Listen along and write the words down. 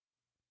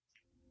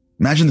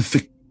Imagine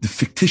the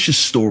fictitious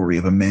story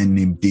of a man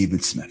named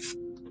David Smith.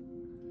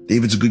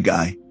 David's a good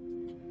guy.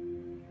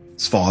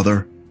 His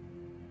father,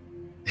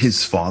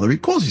 he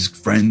calls his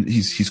friend,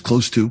 he's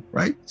close to,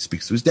 right? He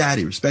speaks to his dad,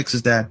 he respects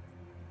his dad.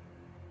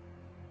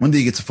 One day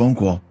he gets a phone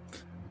call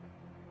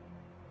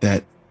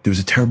that there was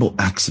a terrible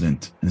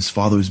accident and his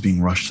father was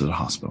being rushed to the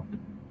hospital.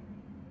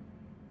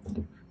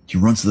 He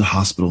runs to the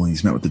hospital and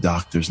he's met with the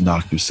doctors, and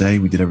doctors say,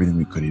 we did everything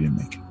we could, he didn't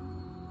make it.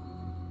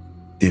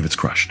 David's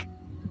crushed.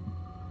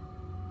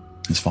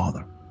 His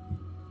father.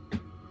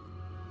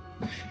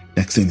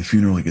 Next day in the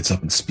funeral, he gets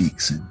up and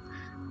speaks, and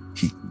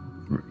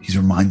he's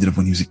reminded of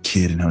when he was a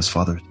kid and how his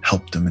father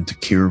helped him and took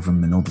care of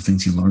him and all the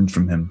things he learned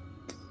from him.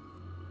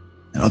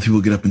 And other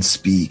people get up and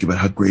speak about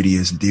how great he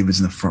is, and David's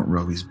in the front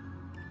row. He's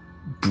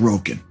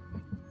broken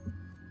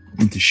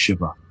into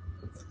Shiva.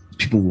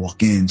 People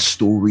walk in,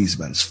 stories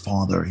about his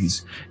father.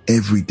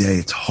 Every day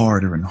it's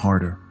harder and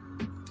harder.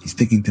 He's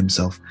thinking to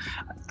himself,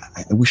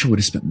 I wish I would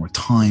have spent more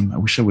time. I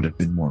wish I would have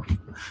been more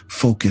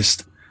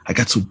focused. I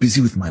got so busy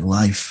with my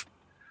life.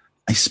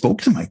 I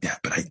spoke to my dad,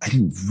 but I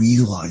didn't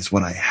realize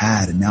what I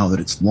had, and now that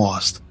it's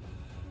lost.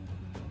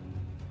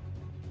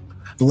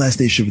 The last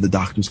day of Shiva, the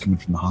doctors come in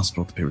from the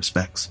hospital to pay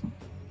respects. And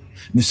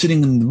they're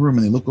sitting in the room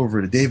and they look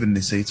over at David and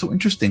they say, it's so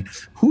interesting.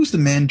 Who's the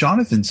man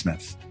Jonathan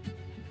Smith?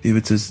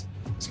 David says,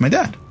 it's my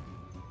dad.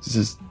 He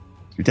says,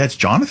 your dad's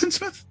Jonathan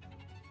Smith?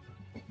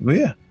 Well,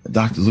 yeah. The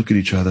doctors look at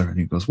each other and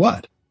he goes,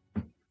 what?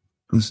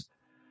 Who's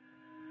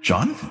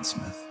Jonathan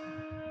Smith?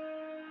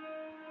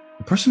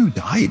 The person who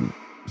died,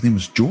 his name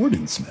was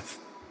Jordan Smith.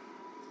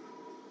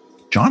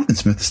 Jonathan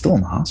Smith is still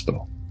in the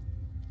hospital.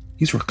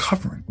 He's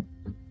recovering.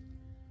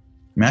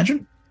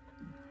 Imagine.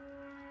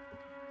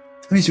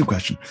 Let me ask you a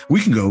question. A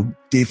week ago,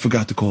 Dave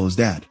forgot to call his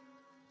dad.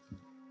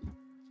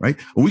 Right?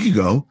 A week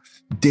ago,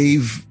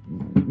 Dave,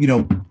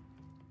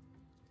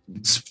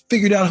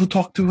 figured out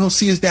he'll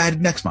see his dad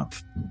next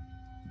month.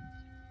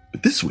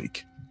 But this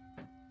week,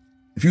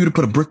 if you would have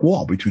put a brick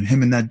wall between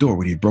him and that door,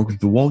 would he have broken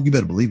through the wall? You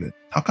better believe it.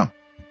 How come?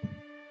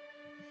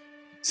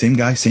 Same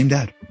guy, same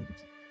dad.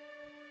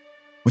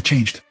 What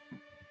changed?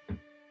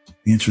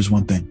 The answer is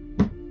one thing.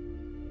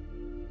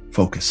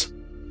 Focus.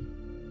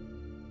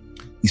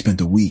 He spent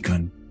a week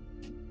on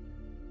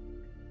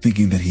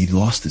thinking that he'd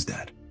lost his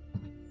dad.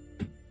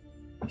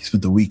 He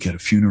spent a week at a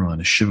funeral in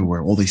a shiva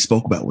where all they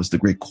spoke about was the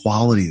great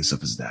qualities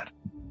of his dad.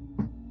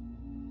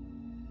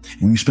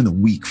 And when you spend a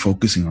week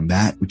focusing on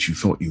that which you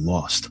thought you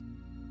lost,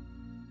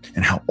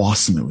 and how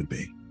awesome it would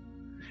be,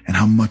 and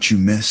how much you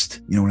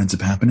missed, you know what ends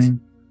up happening?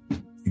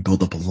 You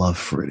build up a love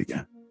for it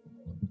again.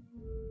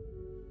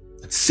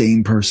 That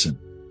same person,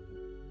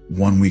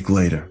 1 week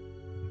later,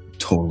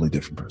 totally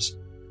different person.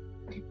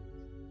 You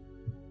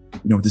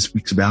know what this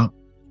week's about?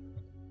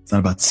 It's not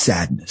about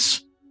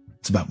sadness.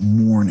 It's about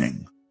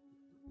mourning.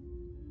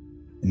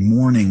 And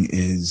mourning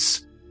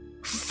is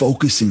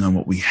focusing on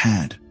what we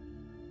had.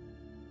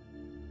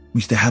 We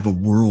used to have a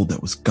world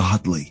that was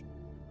godly.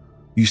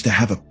 We used to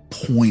have a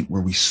point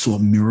where we saw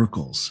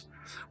miracles.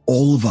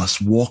 All of us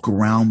walk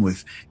around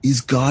with, is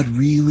God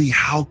really?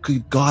 How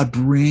could God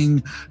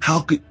bring?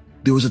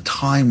 There was a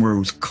time where it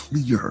was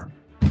clear.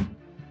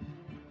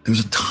 There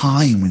was a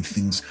time when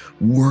things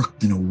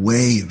worked in a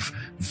way of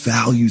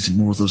values and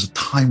morals. There was a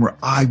time where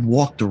I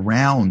walked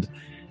around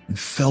and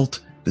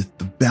felt the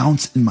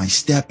bounce in my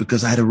step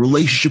because I had a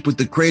relationship with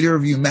the creator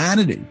of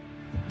humanity.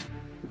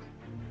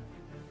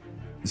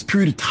 This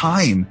period of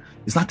time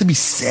is not to be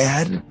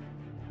sad.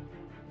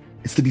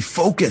 It's to be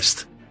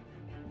focused.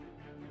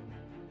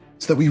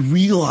 So that we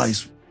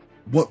realize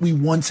what we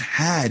once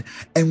had.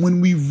 And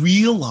when we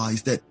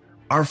realize that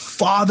our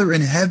Father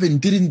in heaven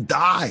didn't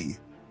die,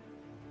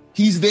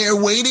 he's there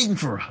waiting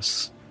for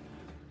us.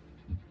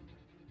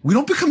 We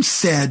don't become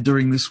sad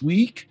during this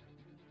week.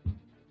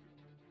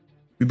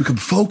 We become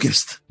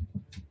focused.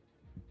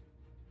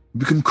 We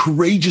become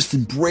courageous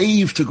and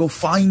brave to go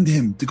find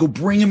him, to go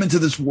bring him into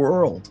this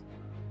world.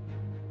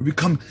 We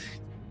become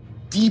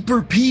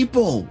deeper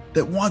people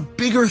that want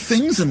bigger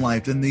things in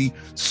life than the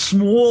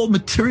small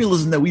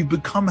materialism that we've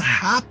become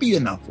happy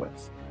enough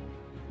with.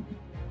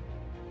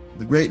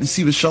 The great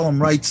Nasiva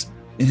Shalom writes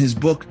in his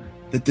book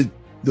that the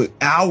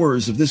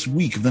hours of this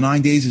week of the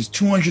 9 days is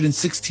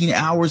 216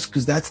 hours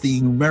because that's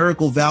the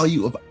numerical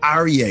value of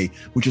Aryeh,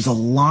 which is a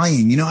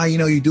lion. You know how you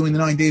know you're doing the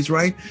 9 days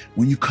right?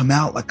 When you come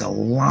out like a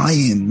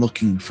lion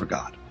looking for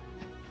God.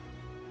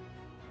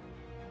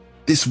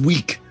 This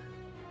week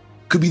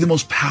could be the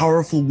most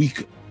powerful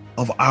week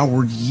of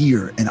our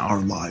year and our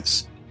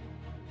lives.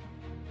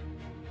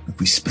 If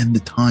we spend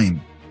the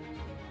time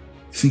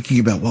thinking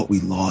about what we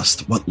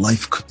lost, what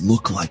life could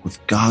look like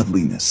with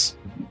godliness,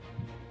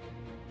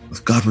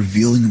 with God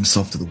revealing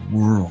himself to the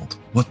world,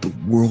 what the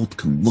world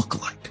can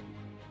look like.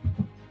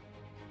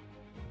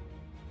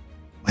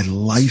 My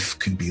life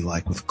can be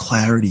like with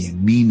clarity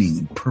and meaning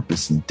and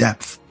purpose and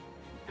depth.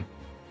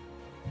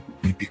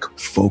 We become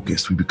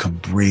focused, we become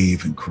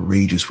brave and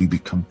courageous, we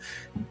become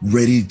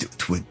ready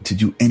to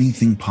do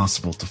anything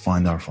possible to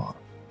find our Father.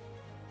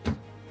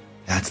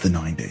 That's the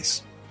 9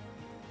 days.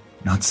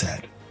 Not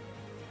sad.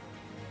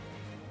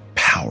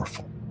 Power.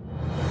 powerful.